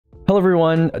Hello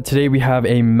everyone, today we have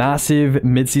a massive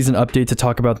mid-season update to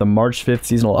talk about the March 5th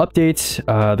seasonal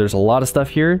update. There's a lot of stuff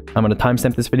here. I'm going to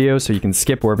timestamp this video so you can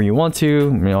skip wherever you want to.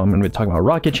 I'm going to be talking about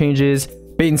rocket changes,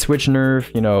 bait and switch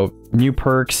nerf, new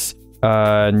perks,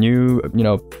 new,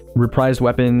 reprised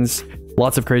weapons,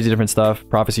 lots of crazy different stuff,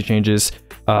 prophecy changes.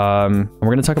 And we're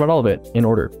going to talk about all of it in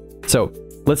order. So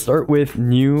let's start with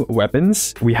new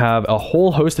weapons. We have a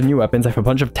whole host of new weapons. I have a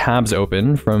bunch of tabs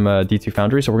open from D2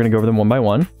 Foundry, so we're going to go over them one by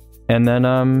one. And then,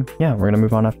 yeah, we're going to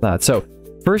move on after that. So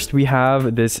first we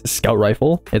have this scout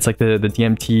rifle. It's like the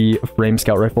DMT frame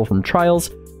scout rifle from Trials.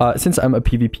 Since I'm a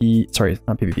PvE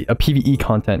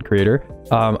content creator,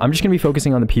 I'm just going to be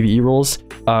focusing on the PvE roles.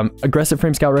 Aggressive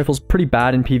frame scout rifle's pretty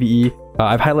bad in PvE.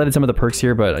 I've highlighted some of the perks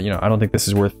here, but, I don't think this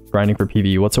is worth grinding for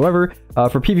PvE whatsoever.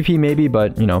 For PvP maybe,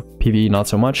 but, PvE not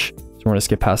so much. So we're going to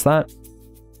skip past that.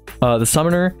 The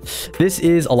Summoner. This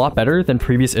is a lot better than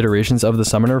previous iterations of the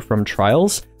Summoner from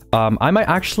Trials. I might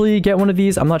actually get one of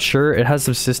these. I'm not sure. It has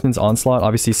Subsistence Onslaught.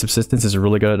 Obviously, Subsistence is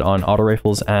really good on auto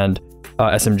rifles and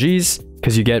SMGs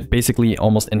because you get basically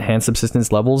almost enhanced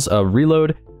Subsistence levels of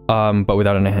reload, but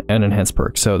without an enhanced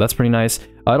perk. So that's pretty nice.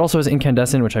 It also has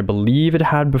Incandescent, which I believe it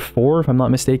had before, if I'm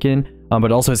not mistaken, but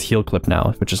it also has Heal Clip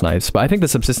now, which is nice. But I think the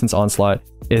Subsistence Onslaught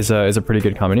is a pretty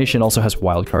good combination. Also has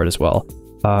Wildcard as well,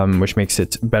 which makes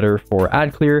it better for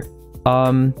ad clear.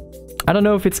 I don't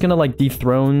know if it's gonna like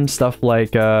dethrone stuff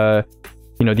like the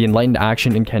Enlightened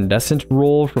Action Incandescent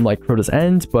role from like Crota's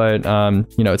End, but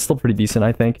it's still pretty decent,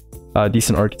 I think.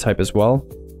 Decent archetype as well.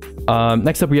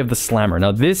 Next up we have the Slammer.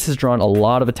 Now this has drawn a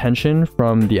lot of attention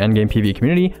from the endgame PvE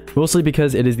community, mostly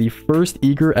because it is the first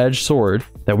Eager Edge sword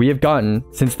that we have gotten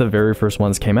since the very first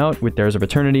ones came out with Dares of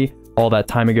Eternity all that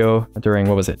time ago during,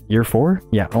 what was it, year 4?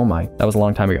 Yeah, oh my, that was a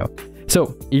long time ago.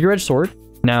 So Eager Edge sword.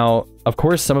 Now, of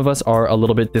course, some of us are a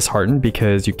little bit disheartened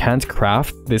because you can't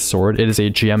craft this sword. It is a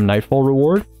GM Nightfall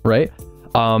reward, right?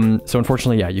 So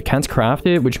unfortunately, yeah, you can't craft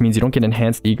it, which means you don't get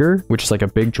Enhanced Eager, which is like a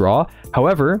big draw.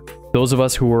 However, those of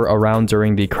us who were around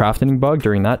during the crafting bug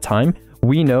during that time,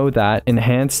 we know that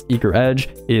Enhanced Eager Edge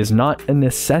is not a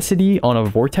necessity on a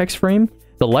Vortex frame.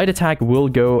 The light attack will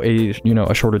go a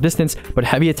shorter distance, but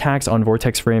heavy attacks on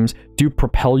Vortex frames do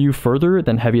propel you further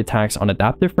than heavy attacks on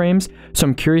adaptive frames. So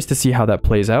I'm curious to see how that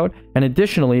plays out. And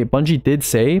additionally, Bungie did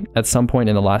say at some point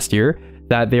in the last year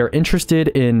that they are interested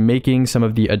in making some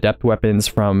of the adept weapons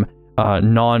from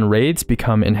non-raids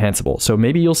become enhanceable. So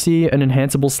maybe you'll see an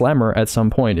enhanceable Slammer at some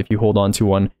point if you hold on to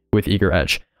one with Eager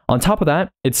Edge. On top of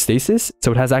that, it's Stasis, so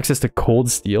it has access to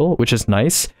Cold Steel, which is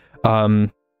nice.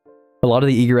 A lot of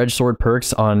the Eager Edge sword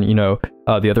perks on,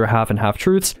 the other half and half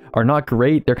truths are not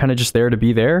great. They're kind of just there to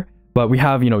be there. But we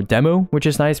have, Demo, which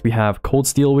is nice. We have Cold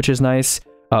Steel, which is nice.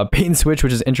 Bait and Switch,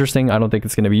 which is interesting. I don't think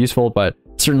it's going to be useful, but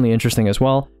certainly interesting as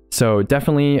well. So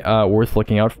definitely worth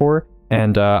looking out for.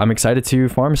 And I'm excited to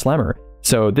farm Slammer.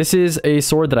 So this is a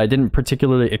sword that I didn't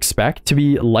particularly expect to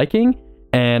be liking.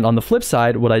 And on the flip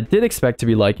side, what I did expect to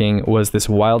be liking was this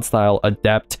Wildstyle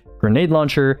Adept grenade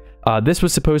launcher. This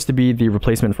was supposed to be the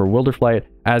replacement for Wilderflight.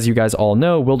 As you guys all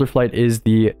know, Wilderflight is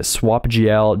the swap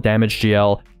GL, damage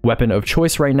GL weapon of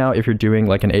choice right now if you're doing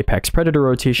like an Apex Predator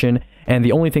rotation. And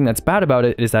the only thing that's bad about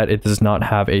it is that it does not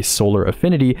have a solar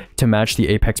affinity to match the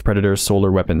Apex Predator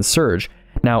solar weapon surge.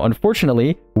 Now,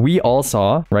 unfortunately, we all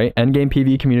saw, right, endgame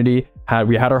PvE community,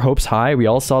 we had our hopes high. We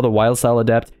all saw the Wildstyle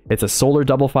Adept. It's a solar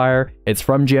double fire. It's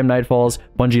from GM Nightfalls.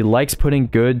 Bungie likes putting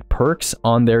good perks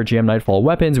on their GM Nightfall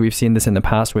weapons. We've seen this in the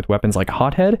past with weapons like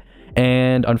Hothead.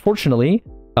 And unfortunately,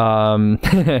 I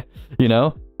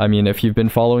mean, if you've been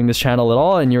following this channel at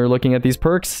all and you're looking at these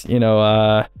perks,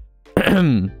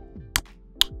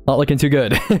 not looking too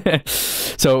good.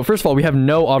 So first of all, we have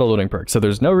no auto-loading perks. So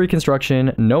there's no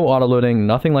reconstruction, no auto-loading,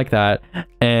 nothing like that.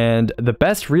 And the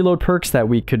best reload perks that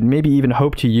we could maybe even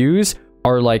hope to use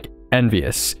are like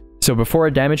Envious. So before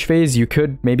a damage phase, you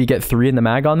could maybe get 3 in the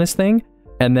mag on this thing.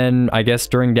 And then I guess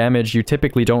during damage, you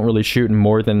typically don't really shoot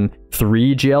more than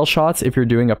 3 GL shots if you're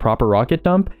doing a proper rocket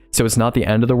dump. So it's not the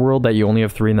end of the world that you only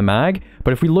have 3 in the mag.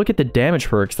 But if we look at the damage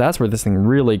perks, that's where this thing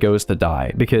really goes to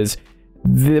die. Because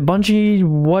the Bungie,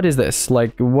 what is this?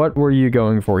 Like, what were you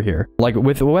going for here? Like,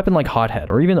 with a weapon like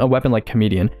Hothead, or even a weapon like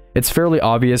Comedian, it's fairly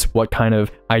obvious what kind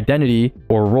of identity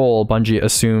or role Bungie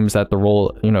assumes that the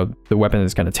role, the weapon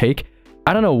is going to take.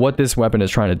 I don't know what this weapon is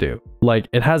trying to do. Like,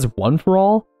 it has one for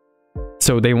all,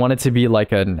 so they want it to be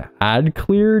like an ad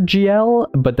clear GL,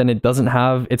 but then it doesn't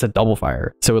have, it's a double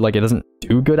fire. So like, it doesn't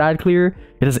do good ad clear.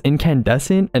 It has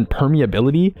incandescent and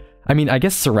permeability. I mean, I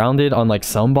guess surrounded on like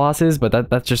some bosses, but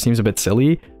that just seems a bit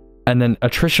silly. And then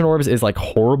attrition orbs is like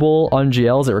horrible on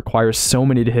GLs. It requires so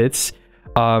many hits.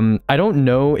 I don't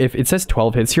know if it says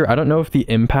 12 hits here. I don't know if the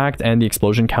impact and the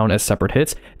explosion count as separate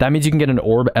hits. That means you can get an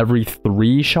orb every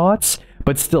 3 shots,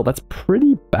 but still, that's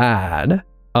pretty bad.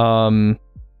 And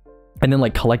then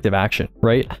like collective action,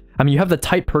 right? I mean, you have the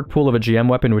tight perk pool of a GM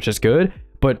weapon, which is good,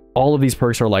 but all of these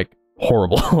perks are like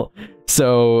horrible.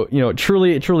 So, you know,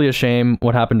 truly a shame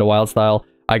what happened to Wildstyle.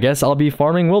 I guess I'll be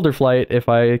farming Wilderflight if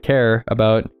I care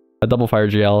about a double fire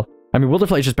GL. I mean,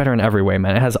 Wilderflight is just better in every way,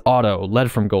 man. It has auto,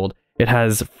 lead from gold, it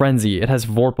has frenzy, it has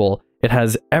vorpal, it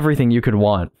has everything you could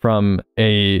want from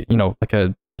a, you know, like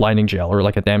a blinding GL or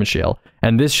like a damage GL.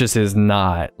 And this just is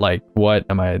not like, what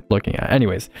am I looking at?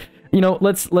 Anyways, you know,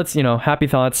 let's you know, happy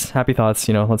thoughts,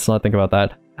 you know, let's not think about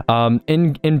that.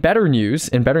 In better news,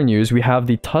 we have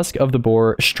the Tusk of the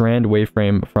Boar Strand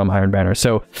waveframe from Iron Banner.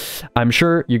 So I'm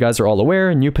sure you guys are all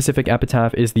aware, New Pacific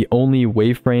Epitaph is the only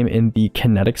waveframe in the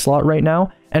kinetic slot right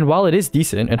now. And while it is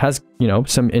decent, it has, you know,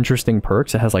 some interesting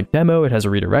perks. It has like demo, it has a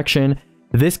redirection.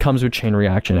 This comes with chain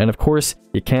reaction. And of course,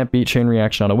 you can't beat chain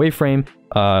reaction on a waveframe.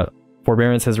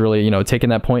 Forbearance has really, you know, taken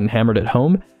that point and hammered it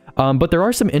home. But there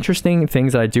are some interesting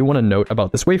things that I do want to note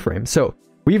about this waveframe. So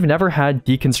we've never had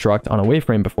deconstruct on a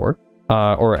waveframe before,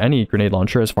 or any grenade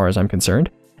launcher as far as I'm concerned.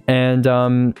 And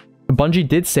Bungie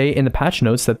did say in the patch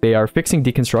notes that they are fixing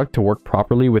deconstruct to work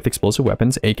properly with explosive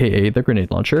weapons, aka the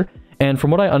grenade launcher. And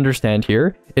from what I understand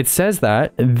here, it says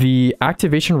that the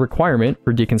activation requirement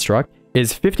for deconstruct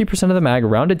is 50% of the mag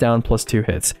rounded down plus 2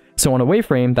 hits. So on a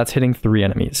waveframe, that's hitting 3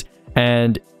 enemies.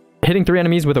 And hitting 3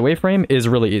 enemies with a waveframe is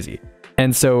really easy.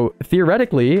 And so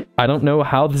theoretically, I don't know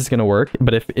how this is going to work,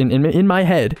 but if in my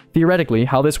head, theoretically,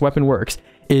 how this weapon works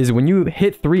is when you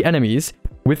hit 3 enemies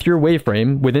with your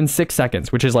waveframe within 6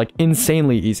 seconds, which is like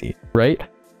insanely easy, right?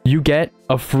 You get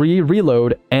a free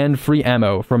reload and free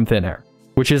ammo from thin air,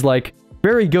 which is like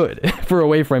very good for a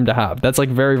waveframe to have. That's like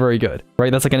very, very good,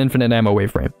 right? That's like an infinite ammo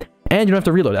waveframe. And you don't have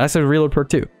to reload. That's a reload perk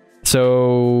too.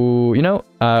 So, you know,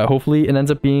 hopefully it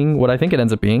ends up being what I think it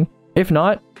ends up being. If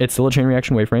not, it's still a chain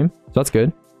reaction waveframe, so that's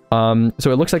good.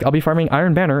 So it looks like I'll be farming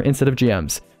Iron Banner instead of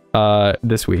GMs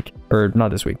this week, or not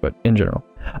this week, but in general.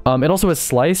 It also has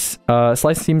Slice.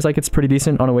 Slice seems like it's pretty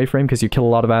decent on a waveframe because you kill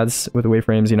a lot of ads with the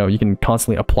waveframes. You know, you can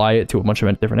constantly apply it to a bunch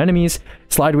of different enemies.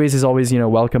 Slideways is always, you know,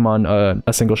 welcome on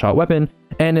a single shot weapon.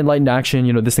 And Enlightened Action,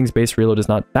 you know, this thing's base reload is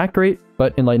not that great,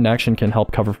 but Enlightened Action can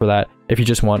help cover for that if you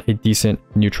just want a decent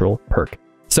neutral perk.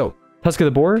 So Tusk of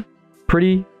the Boar,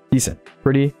 pretty decent,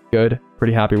 pretty good,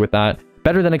 pretty happy with that.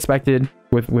 Better than expected,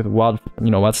 with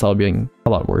Wildstyle being a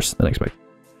lot worse than expected.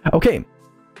 Okay,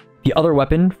 the other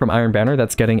weapon from Iron Banner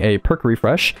that's getting a perk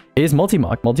refresh is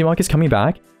Multimach. Multimach is coming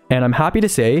back, and I'm happy to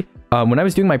say, when I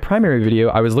was doing my primary video,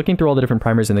 I was looking through all the different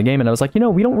primers in the game, and I was like, you know,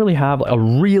 we don't really have a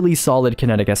really solid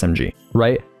kinetic SMG,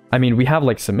 right? I mean, we have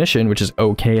like Submission, which is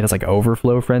okay. It has like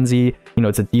Overflow Frenzy. You know,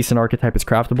 it's a decent archetype. It's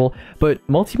craftable. But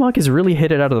Multimach has really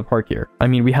hit it out of the park here. I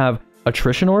mean, we have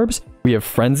Attrition Orbs, we have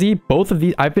Frenzy. Both of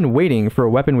these, I've been waiting for a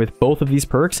weapon with both of these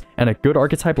perks and a good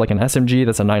archetype like an SMG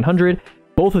that's a 900.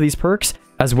 Both of these perks,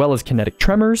 as well as Kinetic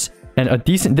Tremors and a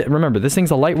decent, remember, this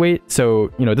thing's a lightweight,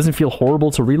 so, you know, it doesn't feel horrible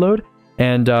to reload.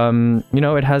 And, you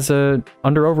know, it has a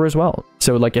under over as well.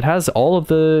 So like it has all of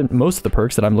most of the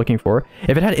perks that I'm looking for.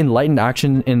 If it had Enlightened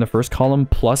Action in the first column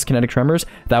plus Kinetic Tremors,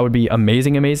 that would be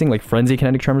amazing. Like Frenzy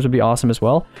Kinetic Tremors would be awesome as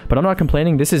well. But I'm not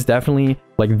complaining. This is definitely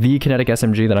like the Kinetic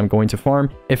SMG that I'm going to farm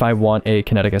if I want a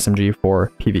Kinetic SMG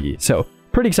for PvE. So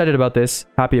pretty excited about this.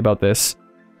 Happy about this.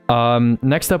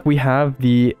 Next up, we have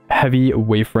the Heavy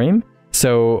Waveframe.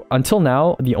 So until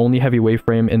now, the only heavy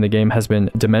waveframe in the game has been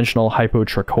Dimensional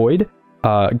Hypotrachoid.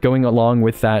 Going along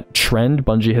with that trend,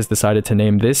 Bungie has decided to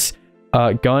name this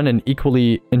gun an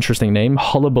equally interesting name,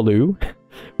 Hullabaloo,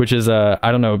 which is, I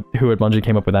don't know who at Bungie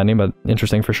came up with that name, but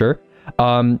interesting for sure.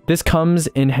 This comes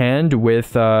in hand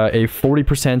with a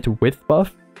 40% width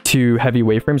buff to heavy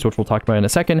waveframes, which we'll talk about in a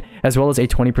second, as well as a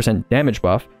 20% damage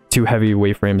buff to heavy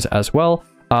waveframes as well.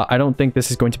 I don't think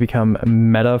this is going to become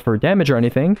meta for damage or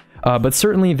anything, but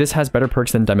certainly this has better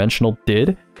perks than Dimensional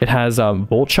did. It has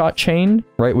Volt Shot Chain,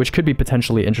 right, which could be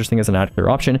potentially interesting as an ad clear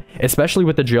option, especially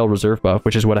with the GL reserve buff,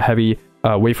 which is what a heavy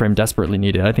waveframe desperately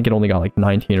needed. I think it only got like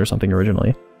 19 or something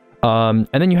originally. And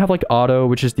then you have like Auto,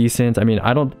 which is decent. I mean,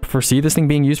 I don't foresee this thing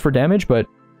being used for damage, but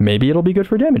maybe it'll be good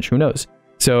for damage. Who knows?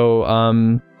 So,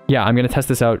 yeah, I'm going to test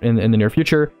this out in the near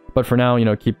future. But for now, you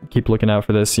know, keep looking out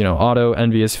for this. You know, Auto,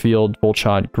 Envious Field, Volt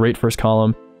Shot, great first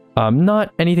column.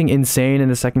 Not anything insane in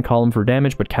the second column for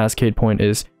damage, but Cascade Point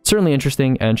is certainly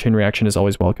interesting, and Chain Reaction is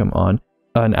always welcome on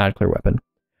an ad clear weapon.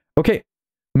 Okay,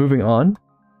 moving on.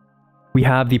 We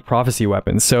have the Prophecy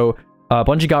weapons. So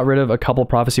Bungie got rid of a couple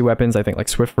Prophecy weapons, I think like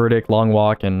Swift Verdict, Long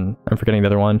Walk, and I'm forgetting the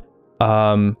other one.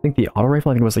 I think the auto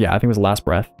rifle, I think it was Last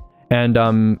Breath. And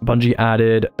Bungie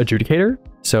added Adjudicator,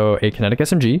 so a kinetic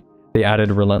SMG. They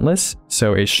added Relentless,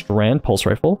 so a strand pulse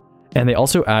rifle. And they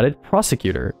also added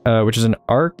Prosecutor, which is an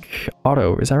arc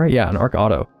auto. Is that right? Yeah, an arc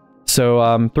auto.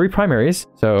 So 3 primaries.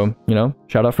 So, you know,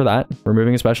 shout out for that.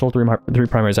 Removing a special, 3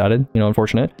 primaries added, you know,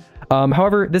 unfortunate.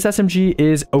 However, this SMG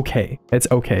is okay. It's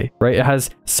okay, right? It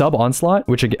has sub onslaught,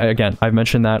 which again, I've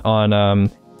mentioned that on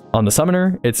the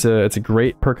summoner. It's a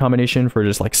great perk combination for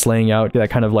just like slaying out that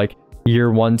kind of like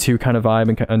year 1-2 kind of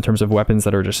vibe in terms of weapons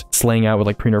that are just slaying out with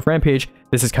like pre-nerf rampage.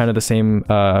 This is kind of the same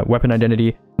weapon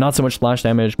identity, not so much splash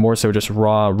damage, more so just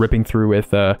raw ripping through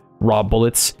with raw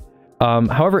bullets.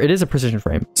 However, it is a precision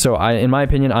frame, so in my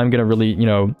opinion, I'm gonna really, you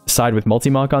know, side with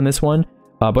multi-mock on this one.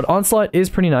 But onslaught is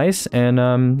pretty nice,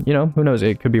 and you know, who knows,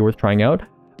 it could be worth trying out.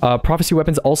 Prophecy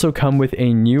weapons also come with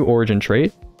a new origin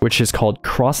trait, which is called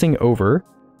Crossing Over.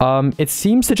 It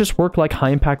seems to just work like high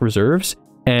impact reserves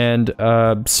and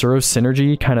Sparrows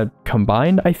Synergy kind of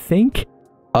combined, I think,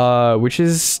 which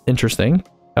is interesting.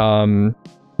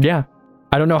 Yeah,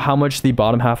 I don't know how much the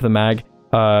bottom half of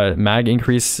the mag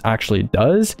increase actually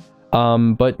does,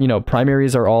 but you know,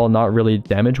 primaries are all not really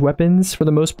damage weapons for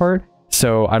the most part,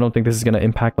 so I don't think this is going to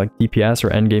impact like DPS or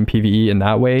endgame PvE in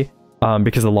that way,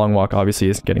 because the long walk obviously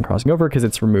isn't getting crossing over because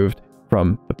it's removed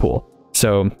from the pool.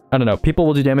 So I don't know, people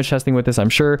will do damage testing with this, I'm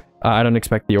sure. I don't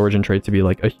expect the origin trait to be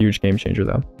like a huge game changer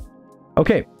though.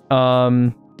 Okay,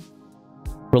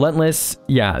 Relentless,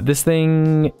 yeah, this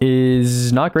thing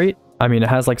is not great. I mean, it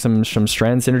has like some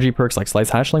strand synergy perks like Slice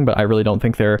Hatchling, but I really don't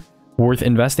think they're worth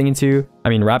investing into. I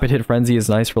mean, Rapid Hit Frenzy is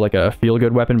nice for like a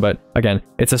feel-good weapon, but again,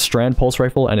 it's a strand pulse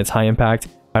rifle and it's high impact.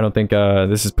 I don't think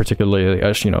this is particularly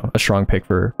a strong pick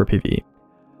for PvE.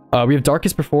 We have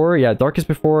Darkest Before. Yeah, Darkest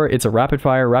Before, it's a rapid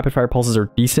fire. Rapid fire pulses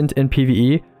are decent in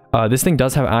PvE. This thing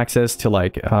does have access to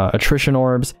like attrition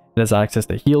orbs. It has access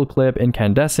to heal clip,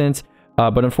 incandescent.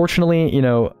 But unfortunately, you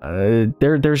know,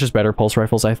 there's just better pulse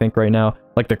rifles, I think, right now.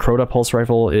 Like the Crota pulse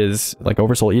rifle is, like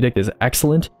Oversoul Edict is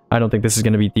excellent. I don't think this is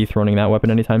going to be dethroning that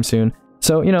weapon anytime soon.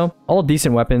 So, you know, all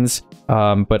decent weapons,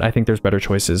 but I think there's better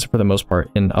choices for the most part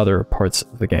in other parts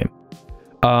of the game.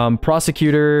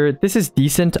 Prosecutor, this is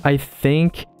decent, I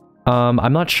think.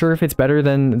 I'm not sure if it's better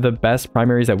than the best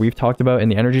primaries that we've talked about in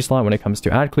the energy slot when it comes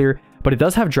to ad clear, but it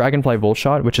does have Dragonfly Volt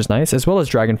Shot, which is nice, as well as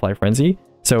Dragonfly Frenzy.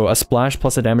 So a splash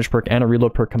plus a damage perk and a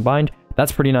reload perk combined,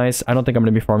 that's pretty nice. I don't think I'm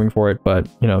going to be farming for it, but,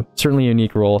 you know, certainly a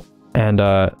unique role and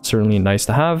certainly nice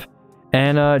to have.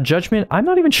 And Judgment, I'm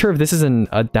not even sure if this is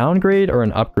a downgrade or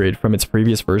an upgrade from its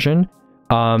previous version.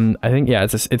 I think, yeah,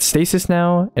 it's Stasis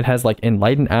now. It has like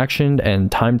Enlightened Action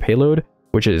and Timed Payload,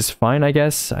 which is fine, I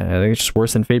guess. I think it's just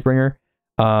worse than Fatebringer.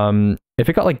 If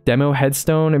it got like Demo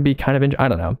Headstone, it'd be kind of I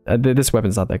don't know. This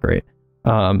weapon's not that great.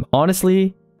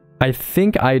 Honestly, I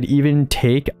think I'd even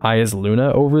take Aya's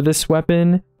Luna over this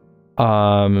weapon.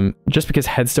 Just because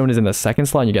Headstone is in the second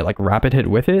slot and you get like Rapid Hit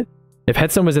with it. If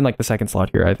Headstone was in like the second slot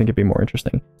here, I think it'd be more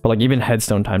interesting. But like even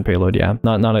Headstone Timed Payload, yeah,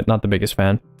 not the biggest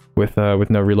fan with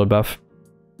no reload buff.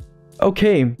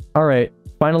 Okay, all right.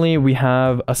 Finally, we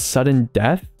have a Sudden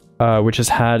Death, which has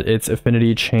had its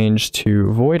affinity changed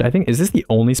to Void. I think, is this the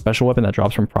only special weapon that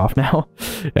drops from Prof now?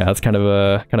 Yeah, that's kind of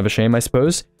a shame, I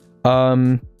suppose.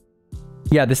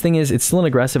 Yeah, this thing it's still an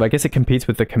aggressive. I guess it competes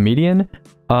with the Comedian.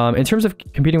 In terms of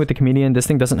competing with the Comedian, this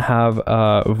thing doesn't have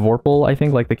Vorpal, I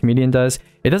think, like the Comedian does.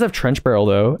 It does have Trench Barrel,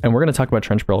 though, and we're going to talk about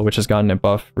Trench Barrel, which has gotten a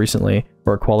buff recently,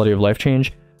 or a quality of life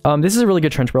change. This is a really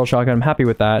good Trench Barrel shotgun. I'm happy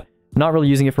with that. Not really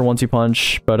using it for 1-2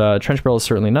 punch, but Trench Barrel is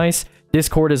certainly nice.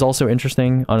 Discord is also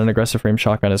interesting on an aggressive frame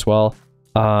shotgun as well.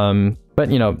 But,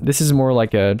 you know, this is more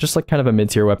like just like kind of a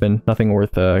mid-tier weapon. Nothing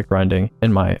worth grinding,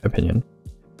 in my opinion.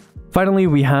 Finally,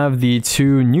 we have the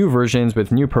 2 new versions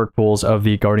with new perk pools of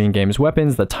the Guardian Games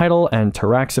weapons, the Title and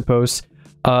Taraxipos.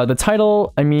 The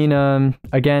Title, I mean,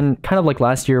 again, kind of like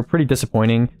last year, pretty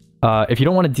disappointing. If you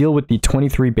don't want to deal with the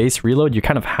 23 base reload, you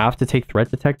kind of have to take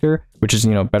Threat Detector, which is,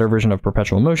 you know, better version of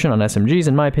Perpetual Motion on SMGs,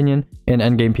 in my opinion, in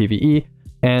endgame PvE.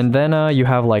 And then you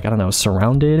have, like, I don't know,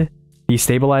 Surrounded,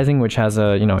 Destabilizing, which has,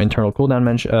 you know, internal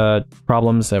cooldown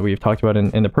problems that we've talked about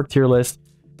in the perk tier list.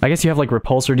 I guess you have like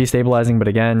Repulsor Destabilizing, but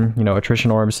again, you know,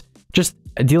 Attrition Orbs. Just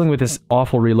dealing with this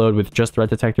awful reload with just Threat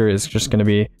Detector is just going to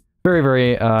be very,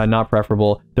 very not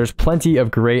preferable. There's plenty of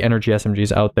great energy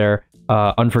SMGs out there.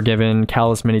 Unforgiven,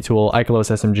 Callus Mini Tool, Ikelos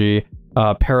SMG,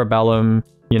 Parabellum,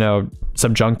 you know,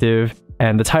 Subjunctive,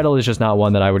 and the Title is just not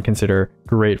one that I would consider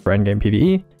great for endgame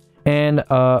PvE. And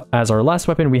as our last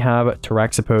weapon, we have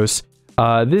Taraxipos.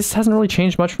 This hasn't really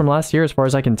changed much from last year as far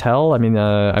as I can tell. I mean,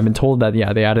 I've been told that,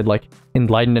 yeah, they added like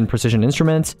Enlightened and Precision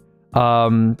Instruments.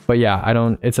 But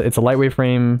yeah, it's a lightweight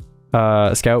frame,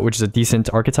 Scout, which is a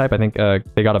decent archetype. I think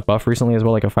they got a buff recently as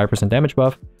well, like a 5% damage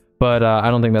buff. But I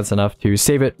don't think that's enough to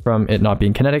save it from it not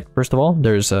being kinetic. First of all,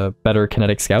 there's better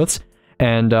kinetic scouts.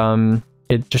 And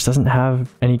it just doesn't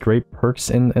have any great perks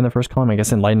in the first column. I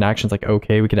guess Enlightened Action's like,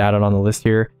 okay, we could add it on the list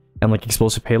here. And like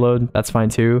Explosive Payload, that's fine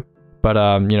too. But,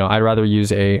 you know, I'd rather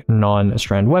use a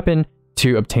non-strand weapon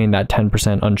to obtain that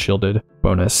 10% unshielded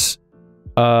bonus.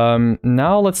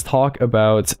 Now let's talk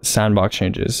about sandbox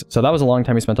changes. So that was a long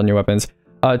time we spent on new weapons.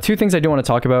 Two things I do want to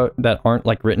talk about that aren't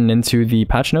like written into the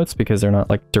patch notes because they're not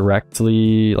like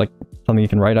directly like something you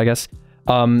can write, I guess.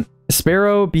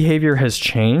 Sparrow behavior has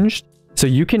changed. So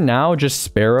you can now just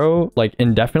Sparrow like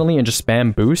indefinitely and just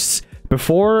spam boosts.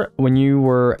 Before, when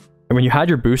you had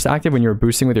your boost active, when you were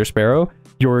boosting with your Sparrow,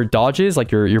 your dodges,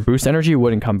 like your boost energy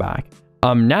wouldn't come back.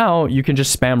 Now you can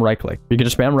just spam right click. You can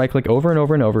just spam right click over and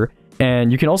over and over.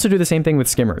 And you can also do the same thing with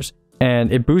Skimmers.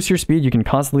 And it boosts your speed. You can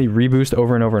constantly reboost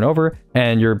over and over and over,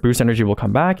 and your boost energy will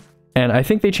come back. And I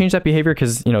think they changed that behavior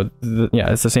because, you know,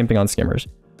 yeah, it's the same thing on Skimmers.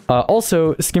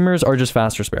 Also, Skimmers are just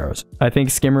faster Sparrows. I think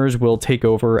Skimmers will take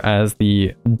over as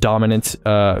the dominant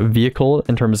vehicle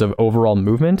in terms of overall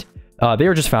movement. They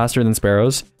are just faster than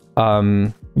Sparrows.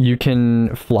 You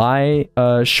can fly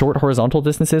short horizontal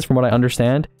distances, from what I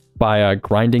understand, by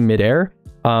grinding midair.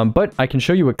 But I can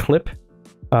show you a clip.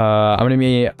 I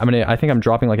think I'm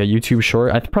dropping like a YouTube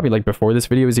short. I think probably like before this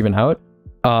video is even out.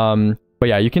 But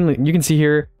yeah, you can see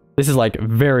here, this is like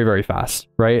very, very fast,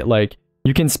 right? Like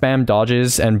you can spam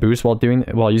dodges and boost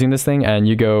while using this thing, and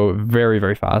you go very,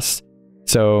 very fast.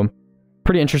 So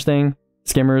pretty interesting.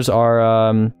 Skimmers are,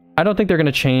 I don't think they're going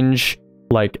to change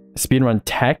like speedrun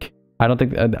tech. I don't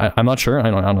think, I'm not sure.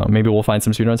 I don't know. Maybe we'll find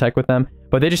some speedrun tech with them,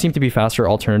 but they just seem to be faster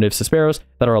alternatives to Sparrows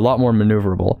that are a lot more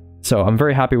maneuverable. So I'm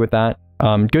very happy with that.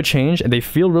 Good change. They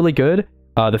feel really good.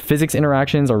 The physics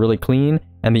interactions are really clean,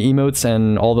 and the emotes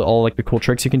and all like the cool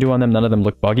tricks you can do on them, none of them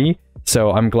look buggy.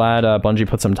 So I'm glad Bungie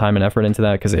put some time and effort into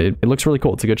that because it looks really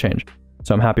cool. It's a good change.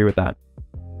 So I'm happy with that.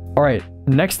 All right,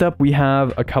 next up we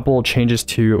have a couple changes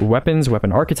to weapons,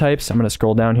 weapon archetypes. I'm going to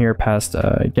scroll down here past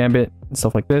Gambit and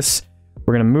stuff like this.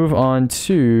 We're going to move on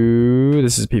to,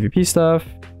 this is PvP stuff.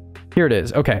 Here it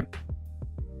is. Okay.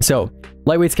 So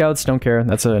lightweight scouts, don't care.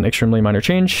 That's an extremely minor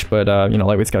change, but you know,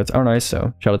 lightweight scouts are nice.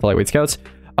 So shout out to lightweight scouts.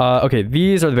 Okay,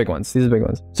 these are the big ones. These are the big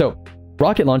ones. So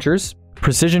rocket launchers,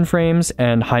 precision frames,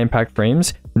 and high impact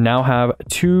frames now have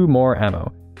 2 more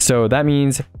ammo. So that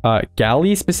means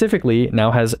Galley specifically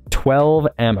now has 12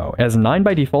 ammo. It has 9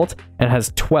 by default and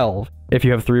has 12 if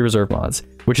you have 3 reserve mods,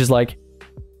 which is like,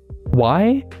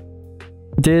 why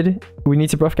did we need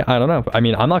to buff? I don't know. I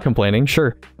mean, I'm not complaining.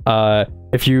 Sure.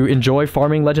 If you enjoy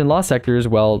farming Legend Lost sectors,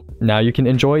 well, now you can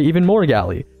enjoy even more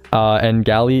Galley. And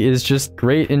Galley is just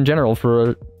great in general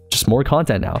for just more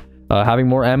content now. Having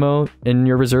more ammo in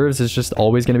your reserves is just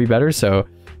always going to be better. So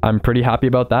I'm pretty happy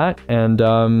about that. And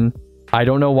I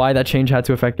don't know why that change had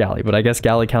to affect Galley, but I guess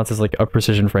Galley counts as like a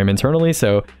precision frame internally.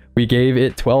 So we gave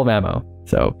it 12 ammo.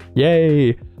 So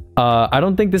yay. I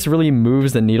don't think this really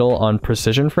moves the needle on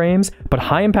precision frames, but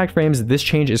high impact frames, this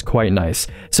change is quite nice.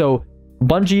 So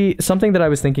Bungie, something that I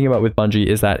was thinking about with Bungie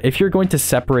is that if you're going to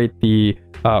separate the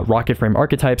rocket frame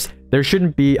archetypes, there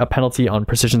shouldn't be a penalty on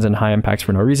precisions and high impacts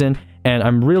for no reason. And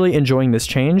I'm really enjoying this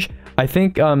change. I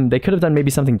think they could have done maybe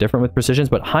something different with precisions,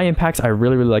 but high impacts, I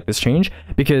really, really like this change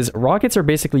because rockets are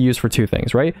basically used for 2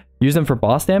 things, right? Use them for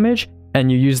boss damage,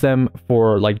 and you use them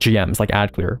for like GMs, like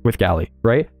ad clear with Galley,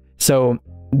 right? So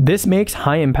this makes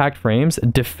high impact frames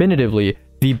definitively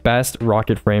the best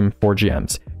rocket frame for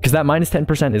GMs, because that minus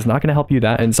 10% is not going to help you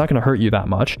that, and it's not going to hurt you that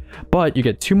much, but you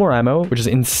get 2 more ammo, which is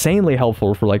insanely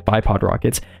helpful for like bipod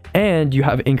rockets, and you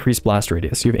have increased blast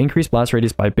radius. You have increased blast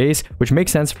radius by base, which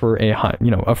makes sense for a high,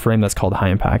 you know, a frame that's called high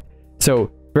impact.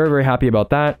 So very, very happy about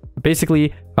that.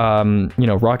 Basically, you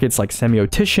know, rockets like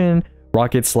Semiotician,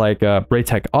 rockets like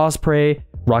Braytech Osprey,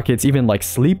 rockets even like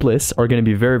Sleepless are going to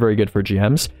be very, very good for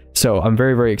GMs. So I'm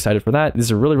very, very excited for that. This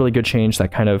is a really, really good change that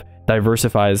kind of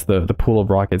diversifies the pool of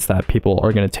rockets that people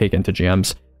are going to take into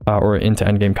GMs or into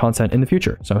endgame content in the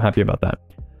future. So I'm happy about that.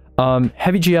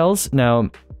 Heavy GLs. Now,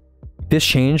 this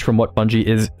change from what Bungie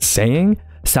is saying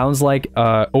sounds like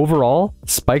overall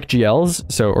spike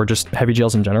GLs, so or just heavy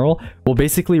GLs in general, will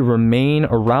basically remain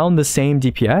around the same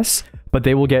DPS, but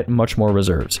they will get much more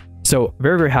reserves. So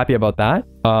very, very happy about that.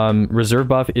 Reserve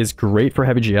buff is great for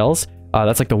heavy GLs.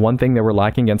 That's like the one thing that we're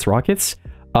lacking against rockets.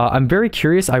 I'm very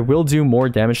curious. I will do more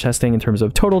damage testing in terms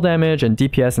of total damage and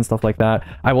DPS and stuff like that.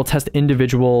 I will test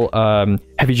individual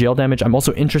heavy GL damage. I'm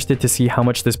also interested to see how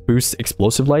much this boosts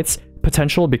explosive lights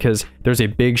potential, because there's a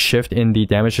big shift in the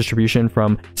damage distribution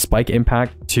from spike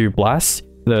impact to blast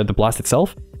the blast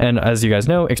itself. And as you guys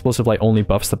know, explosive light only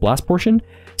buffs the blast portion.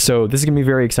 So this is going to be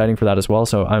very exciting for that as well.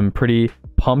 So I'm pretty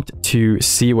pumped to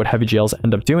see what heavy GLs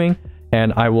end up doing.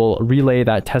 And I will relay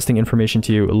that testing information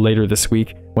to you later this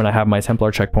week when I have my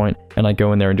Templar checkpoint and I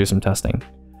go in there and do some testing.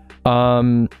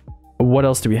 What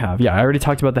else do we have? Yeah, I already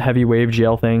talked about the heavy wave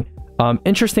GL thing.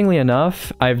 Interestingly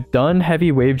enough, I've done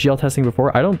heavy wave GL testing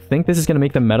before. I don't think this is going to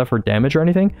make the meta for damage or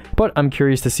anything, but I'm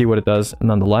curious to see what it does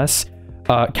nonetheless.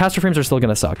 Caster frames are still going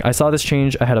to suck. I saw this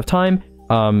change ahead of time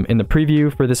in the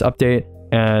preview for this update,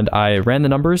 and I ran the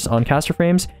numbers on caster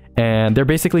frames, and they're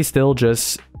basically still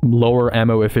just lower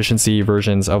ammo efficiency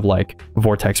versions of like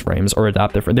vortex frames or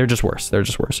adaptive frames. They're just worse. They're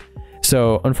just worse.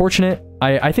 So unfortunate.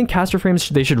 I think caster frames,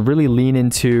 they should really lean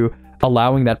into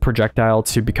allowing that projectile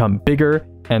to become bigger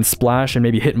and splash and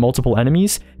maybe hit multiple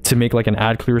enemies to make like an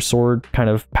add clear sword kind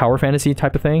of power fantasy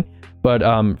type of thing. But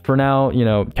for now, you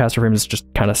know, caster frames just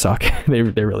kind of suck. they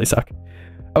really suck.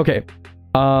 Okay.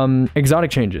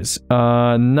 Exotic changes.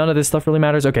 None of this stuff really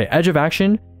matters. Okay, edge of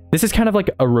action. This is kind of like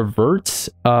a revert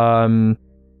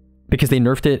because they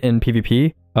nerfed it in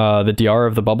PvP. The DR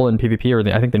of the bubble in PvP, or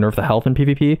I think they nerfed the health in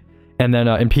PvP. And then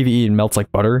in PvE, it melts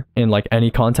like butter in like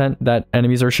any content that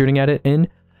enemies are shooting at it in.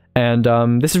 And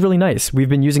this is really nice. We've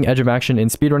been using edge of action in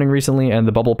speedrunning recently, and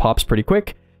the bubble pops pretty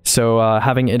quick. So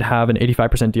having it have an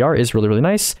 85% DR is really, really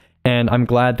nice. And I'm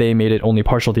glad they made it only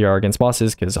partial DR against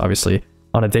bosses, because obviously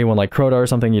on a day one like Crota or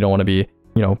something, you don't want to be,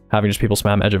 you know, having just people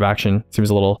spam edge of action.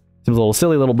 Seems a little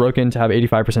silly, a little broken to have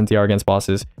 85% DR against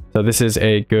bosses. So this is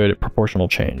a good proportional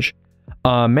change.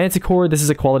 Manticore, this is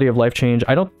a quality of life change.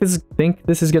 I don't think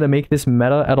this is going to make this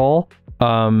meta at all.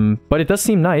 But it does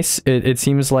seem nice. It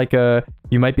seems like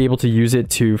you might be able to use it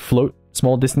to float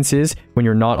small distances when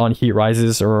you're not on heat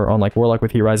rises or on like Warlock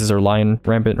with heat rises or Lion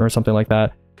Rampant or something like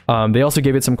that. They also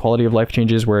gave it some quality of life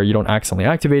changes where you don't accidentally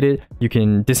activate it. You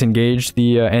can disengage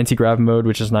the anti-grav mode,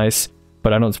 which is nice,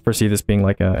 but I don't foresee this being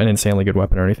like an insanely good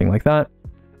weapon or anything like that.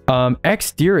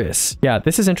 Exterius. Yeah,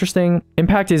 this is interesting.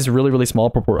 Impact is really, really small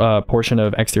portion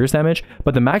of Exterius damage,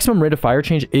 but the maximum rate of fire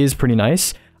change is pretty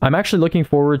nice. I'm actually looking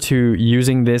forward to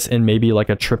using this in maybe like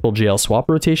a triple GL swap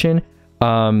rotation.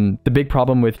 The big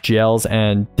problem with GLs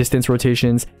and distance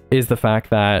rotations is the fact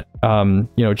that,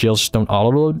 you know, GLs just don't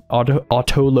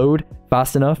auto load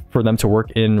fast enough for them to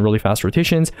work in really fast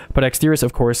rotations. But Exterius,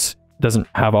 of course, doesn't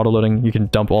have auto loading. You can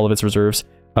dump all of its reserves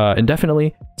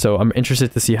indefinitely. So I'm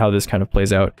interested to see how this kind of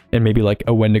plays out in maybe like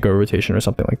a Wendigo rotation or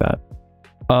something like that.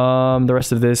 The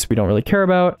rest of this we don't really care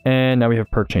about. And now we have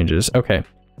perk changes. Okay.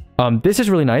 This is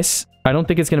really nice. I don't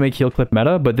think it's going to make heal clip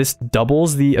meta, but this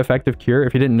doubles the effect of cure.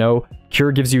 If you didn't know,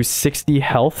 cure gives you 60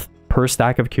 health per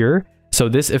stack of cure. So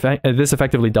this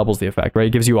effectively doubles the effect, right? It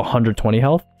gives you 120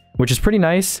 health, which is pretty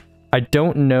nice. I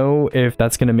don't know if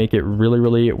that's going to make it really,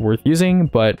 really worth using,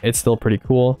 but it's still pretty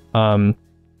cool.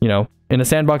 You know, in a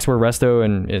sandbox where resto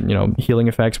and you know, healing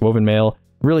effects, woven mail,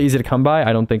 really easy to come by.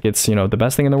 I don't think it's, you know, the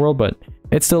best thing in the world, but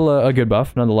it's still a good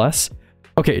buff nonetheless.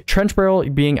 Okay, Trench Barrel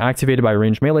being activated by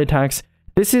ranged melee attacks.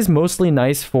 This is mostly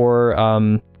nice for,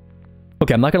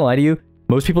 okay, I'm not gonna lie to you,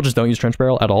 most people just don't use Trench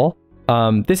Barrel at all.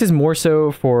 This is more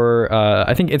so for,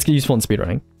 I think it's useful in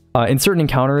speedrunning. In certain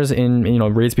encounters in, you know,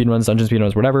 raid speedruns, dungeon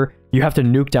speedruns, whatever, you have to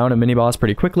nuke down a mini boss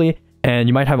pretty quickly, and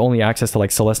you might have only access to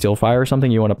like Celestial Fire or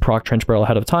something. You want to proc Trench Barrel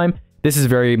ahead of time. This is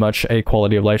very much a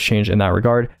quality of life change in that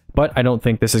regard, but I don't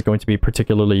think this is going to be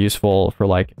particularly useful for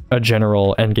like a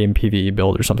general endgame PvE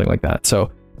build or something like that.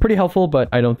 So pretty helpful, but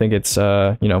I don't think it's,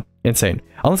 you know, insane.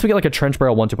 Unless we get like a Trench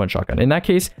Barrel 1-2 punch shotgun. In that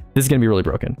case, this is going to be really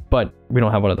broken, but we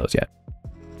don't have one of those yet.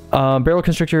 Barrel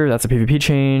Constrictor, that's a PvP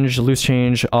change. Loose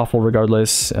change, awful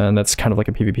regardless, and that's kind of like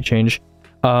a PvP change.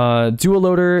 Dual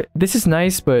Loader, this is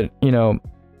nice, but, you know,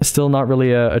 still not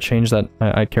really a change that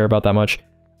I care about that much.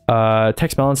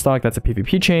 Text Balance Stock, that's a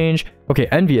PvP change. Okay,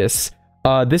 Envious.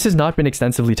 This has not been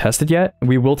extensively tested yet.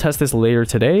 We will test this later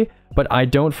today, but I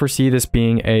don't foresee this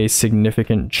being a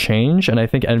significant change, and I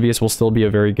think Envious will still be a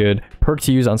very good perk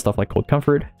to use on stuff like Cold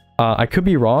Comfort. I could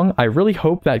be wrong. I really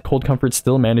hope that Cold Comfort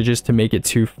still manages to make it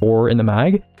to 4 in the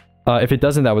mag. If it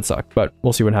doesn't, that would suck, but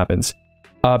we'll see what happens.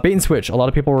 Bait and Switch. A lot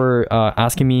of people were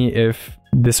asking me if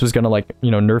this was gonna, like,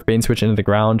 you know, nerf Bait and Switch into the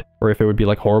ground, or if it would be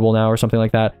like horrible now or something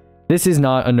like that. This is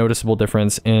not a noticeable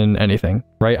difference in anything,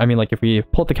 right? I mean, like, if we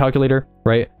pull up the calculator,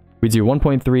 right, we do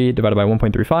 1.3 divided by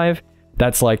 1.35,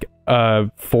 that's like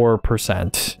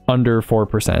 4%, under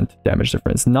 4% damage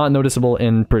difference. Not noticeable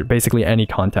in basically any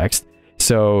context.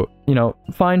 So, you know,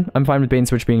 fine. I'm fine with Bait and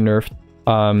Switch being nerfed.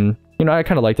 You know, I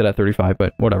kind of liked it at 35,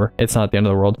 but whatever. It's not the end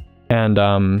of the world. And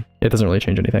it doesn't really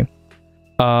change anything.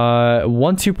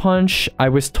 1-2 punch. I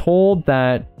was told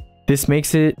that This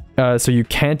makes it so you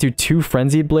can't do 2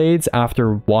 frenzied blades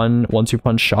after one 1-2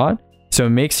 punch shot. So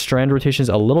it makes strand rotations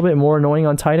a little bit more annoying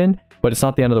on Titan, but it's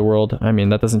not the end of the world. I mean,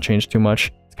 that doesn't change too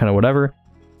much. It's kind of whatever.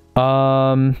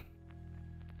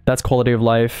 That's quality of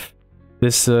life.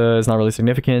 This is not really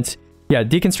significant. Yeah,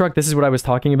 deconstruct, this is what I was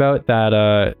talking about,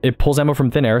 that it pulls ammo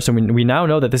from thin air. So we now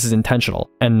know that this is intentional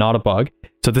and not a bug.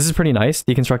 So this is pretty nice.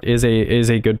 Deconstruct is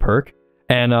a good perk.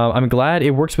 And I'm glad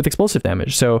it works with explosive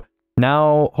damage. So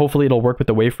now, hopefully it'll work with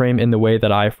the waveframe in the way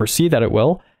that I foresee that it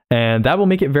will. And that will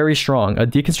make it very strong. A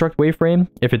deconstruct waveframe,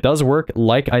 if it does work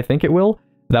like I think it will,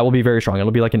 that will be very strong.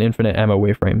 It'll be like an infinite ammo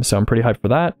waveframe. So I'm pretty hyped for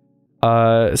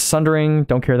that. Sundering,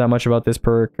 don't care that much about this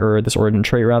perk, or this origin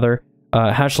trait rather.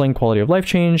 Hatchling, quality of life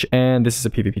change, and this is a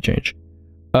PvP change.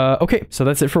 Okay, so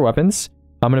that's it for weapons.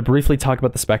 I'm going to briefly talk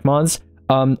about the spec mods.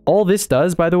 All this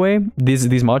does, by the way,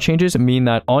 these mod changes mean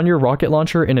that on your rocket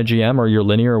launcher in a GM or your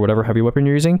linear or whatever heavy weapon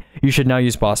you're using, you should now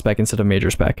use boss spec instead of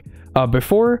major spec.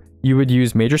 Before, you would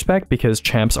use major spec because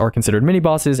champs are considered mini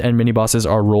bosses and mini bosses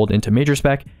are rolled into major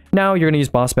spec. Now you're going to use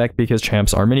boss spec because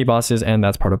champs are mini bosses and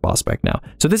that's part of boss spec now.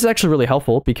 So this is actually really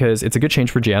helpful because it's a good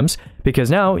change for GMs, because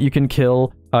now you can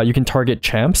target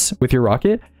champs with your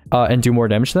rocket and do more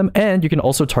damage to them, and you can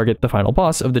also target the final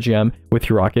boss of the GM with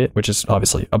your rocket, which is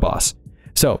obviously a boss.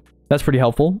 So that's pretty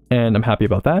helpful, and I'm happy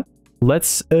about that.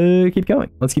 Let's keep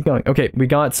going. Let's keep going. Okay, we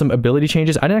got some ability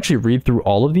changes. I didn't actually read through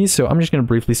all of these, so I'm just going to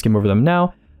briefly skim over them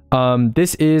now.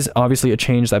 This is obviously a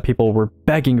change that people were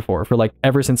begging for like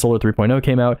ever since Solar 3.0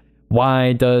 came out.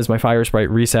 Why does my fire sprite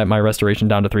reset my restoration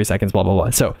down to 3 seconds, blah, blah, blah.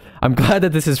 So I'm glad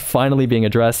that this is finally being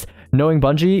addressed. Knowing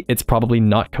Bungie, it's probably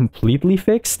not completely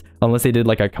fixed unless they did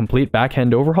like a complete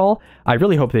back-end overhaul. I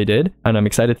really hope they did, and I'm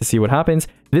excited to see what happens.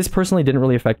 This personally didn't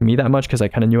really affect me that much because I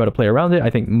kind of knew how to play around it. I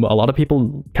think a lot of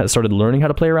people kind of started learning how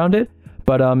to play around it.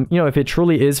 But, you know, if it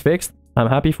truly is fixed, I'm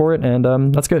happy for it,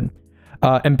 and that's good.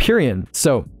 Empyrean.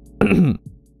 So,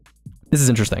 this is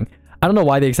interesting. I don't know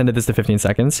why they extended this to 15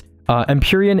 seconds.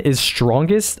 Empyrean is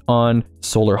strongest on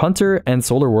Solar Hunter and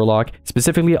Solar Warlock,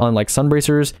 specifically on like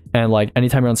Sunbracers and like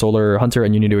anytime you're on Solar Hunter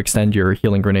and you need to extend your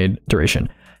healing grenade duration.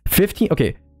 15,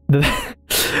 okay,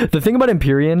 the thing about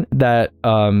Empyrean that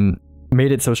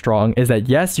made it so strong is that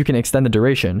yes, you can extend the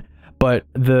duration, but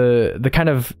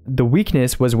the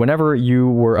weakness was whenever you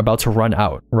were about to run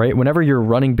out, right? Whenever you're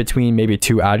running between maybe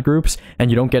 2 ad groups and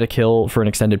you don't get a kill for an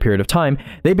extended period of time,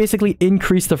 they basically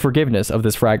increase the forgiveness of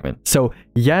this fragment. So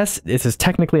yes, this is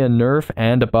technically a nerf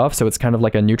and a buff, so it's kind of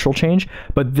like a neutral change,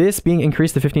 but this being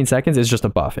increased to 15 seconds is just a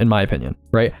buff, in my opinion,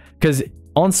 right? Because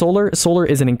on Solar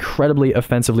is an incredibly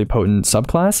offensively potent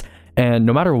subclass, and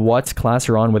no matter what class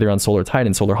you're on, whether you're on Solar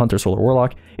Titan, Solar Hunter, Solar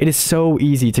Warlock, it is so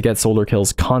easy to get Solar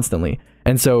kills constantly.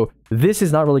 And so this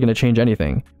is not really going to change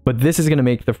anything, but this is going to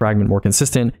make the fragment more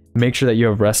consistent, make sure that you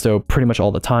have resto pretty much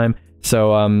all the time.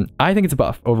 So I think it's a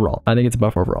buff overall. I think it's a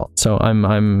buff overall. So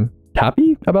I'm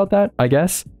happy about that, I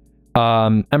guess.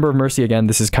 Ember of Mercy, again,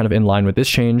 this is kind of in line with this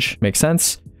change. Makes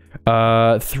sense.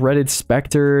 Threaded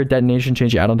Spectre detonation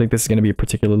change. Yeah, I don't think this is going to be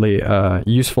particularly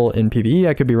useful in PvE.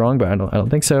 I could be wrong, but I don't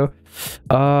think so.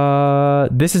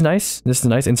 This is nice. This is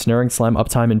nice. Ensnaring Slam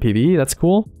uptime in PvE. That's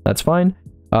cool. That's fine.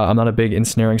 I'm not a big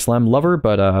Ensnaring Slam lover,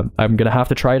 but I'm going to have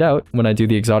to try it out when I do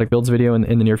the exotic builds video in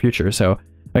the near future. So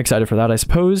I'm excited for that, I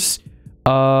suppose.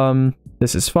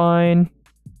 This is fine.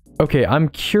 Okay, I'm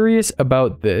curious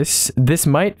about this. This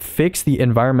might fix the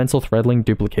environmental threadling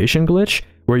duplication glitch,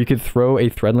 where you could throw a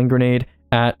threadling grenade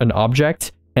at an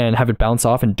object and have it bounce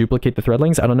off and duplicate the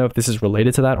threadlings. I don't know if this is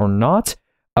related to that or not.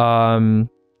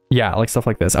 Yeah, like stuff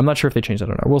like this. I'm not sure if they changed that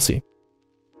or not. We'll see.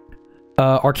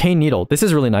 Arcane Needle. This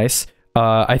is really nice.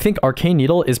 I think Arcane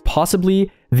Needle is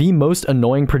possibly the most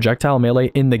annoying projectile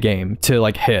melee in the game to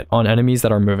like hit on enemies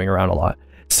that are moving around a lot.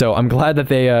 So I'm glad that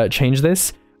they changed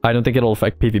this. I don't think it'll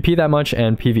affect PvP that much,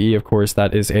 and PvE, of course,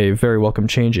 that is a very welcome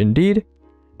change indeed.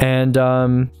 And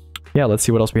yeah, let's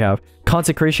see what else we have.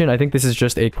 Consecration, I think this is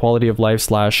just a quality of life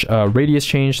 / radius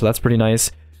change, so that's pretty nice.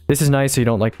 This is nice so you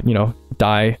don't, like, you know,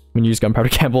 die when you use Gunpowder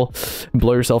Campbell and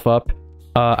blow yourself up.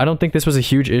 I don't think this was a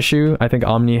huge issue. I think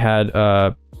Omni had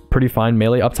pretty fine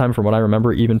melee uptime from what I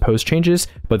remember, even post changes,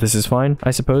 but this is fine, I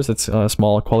suppose. It's a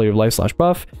small quality of life /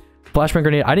 buff. Flashbang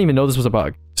Grenade, I didn't even know this was a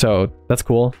bug, so that's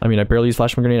cool. I mean, I barely use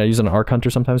Flashbang Grenade. I use it on Arc Hunter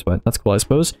sometimes, but that's cool, I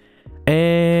suppose.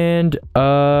 And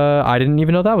I didn't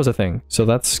even know that was a thing, so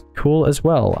that's cool as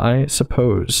well, I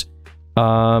suppose.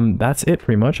 That's it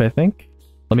pretty much, I think.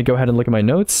 Let me go ahead and look at my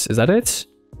notes. Is that it?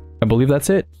 I believe that's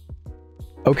it.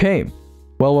 Okay.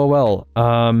 Well.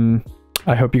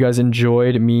 I hope you guys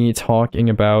enjoyed me talking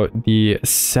about the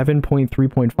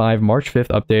 7.3.5 March 5th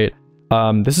update.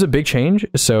 This is a big change,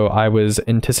 so I was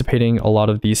anticipating a lot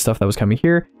of the stuff that was coming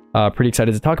here. Pretty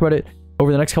excited to talk about it.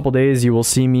 Over the next couple days, you will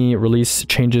see me release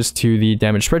changes to the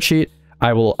damage spreadsheet.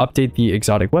 I will update the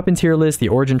exotic weapon tier list, the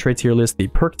origin trait tier list, the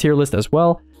perk tier list as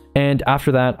well. And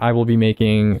after that, I will be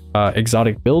making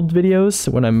exotic build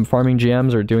videos when I'm farming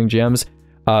GMs or doing GMs.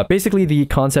 Basically, the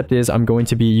concept is I'm going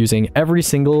to be using every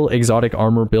single exotic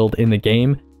armor build in the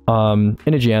game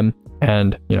in a GM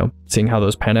and, you know, seeing how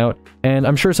those pan out. And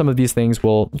I'm sure some of these things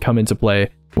will come into play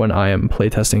when I am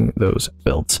playtesting those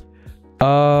builds.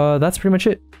 That's pretty much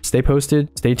it. Stay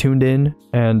posted, stay tuned in,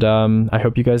 and I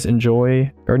hope you guys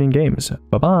enjoy Guardian Games.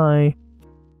 Bye-bye!